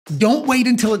Don't wait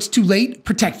until it's too late.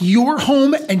 Protect your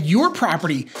home and your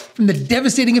property from the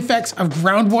devastating effects of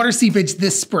groundwater seepage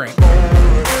this spring.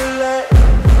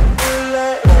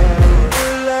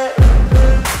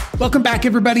 Welcome back,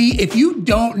 everybody. If you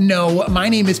don't know, my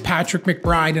name is Patrick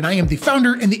McBride, and I am the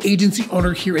founder and the agency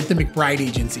owner here at the McBride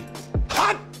Agency.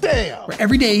 Hot damn! Where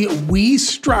every day we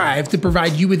strive to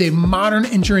provide you with a modern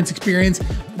insurance experience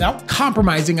without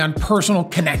compromising on personal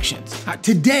connections.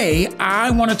 Today, I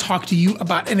want to talk to you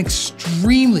about an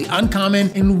extremely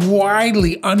uncommon and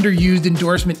widely underused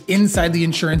endorsement inside the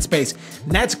insurance space,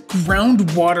 and that's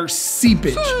groundwater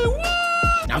seepage.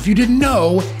 Now, if you didn't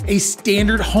know, a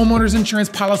standard homeowner's insurance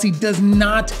policy does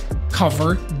not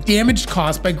cover damage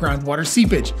caused by groundwater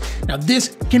seepage. Now,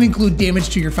 this can include damage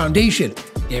to your foundation,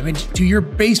 damage to your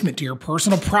basement, to your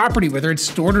personal property, whether it's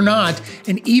stored or not,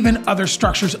 and even other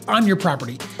structures on your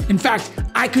property. In fact,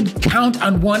 I could count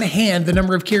on one hand the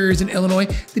number of carriers in Illinois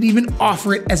that even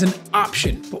offer it as an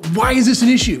option. But why is this an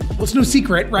issue? Well, it's no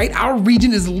secret, right? Our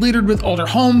region is littered with older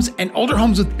homes and older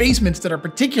homes with basements that are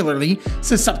particularly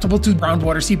susceptible to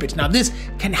groundwater seepage. Now, this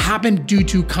can happen due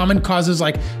to common causes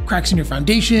like cracks in your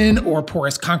foundation or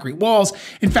porous concrete walls.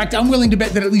 In fact, I'm willing to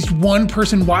bet that at least one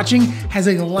person watching has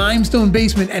a limestone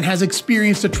basement and has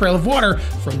experienced a trail of water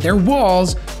from their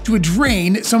walls to a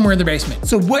drain somewhere in their basement.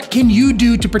 So what can you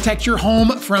do to protect your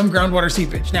home from groundwater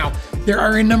seepage? Now, there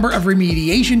are a number of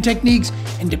remediation techniques,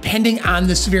 and depending on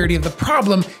the severity of the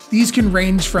problem, these can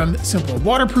range from simple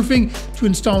waterproofing to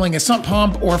installing a sump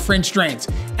pump or French drains.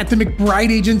 At the McBride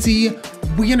Agency,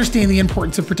 we understand the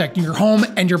importance of protecting your home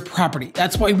and your property.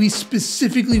 That's why we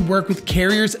specifically work with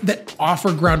carriers that offer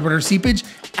groundwater seepage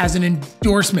as an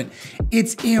endorsement.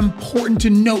 It's important to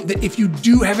note that if you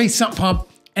do have a sump pump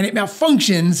and it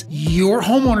malfunctions, your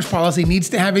homeowner's policy needs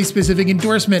to have a specific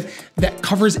endorsement that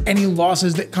covers any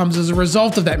losses that comes as a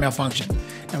result of that malfunction.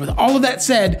 Now, with all of that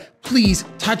said, please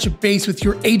touch base with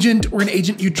your agent or an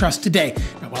agent you trust today.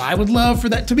 Now, while I would love for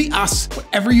that to be us,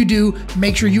 whatever you do,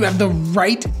 make sure you have the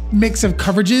right mix of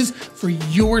coverages for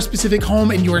your specific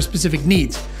home and your specific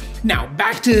needs. Now,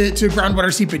 back to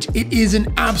groundwater seepage. It is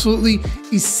an absolutely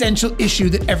essential issue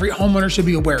that every homeowner should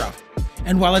be aware of.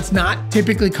 And while it's not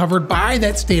typically covered by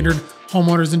that standard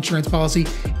homeowner's insurance policy,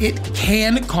 it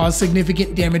can cause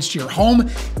significant damage to your home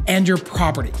and your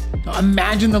property. Now,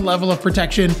 imagine the level of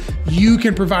protection you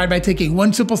can provide by taking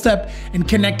one simple step and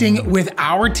connecting with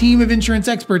our team of insurance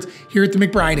experts here at the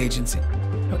McBride Agency.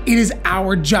 Now, it is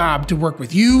our job to work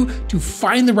with you to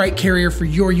find the right carrier for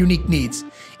your unique needs.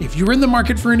 If you're in the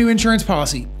market for a new insurance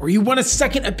policy, or you want a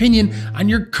second opinion on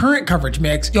your current coverage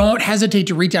mix, don't hesitate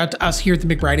to reach out to us here at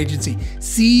the McBride Agency.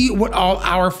 See what all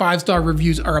our 5-star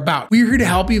reviews are about. We're here to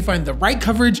help you find the right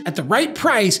coverage at the right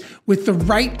price with the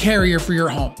right carrier for your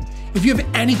home. If you have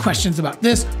any questions about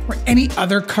this or any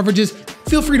other coverages,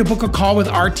 feel free to book a call with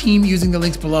our team using the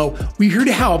links below. We're here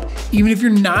to help, even if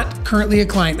you're not currently a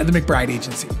client of the McBride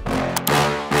Agency.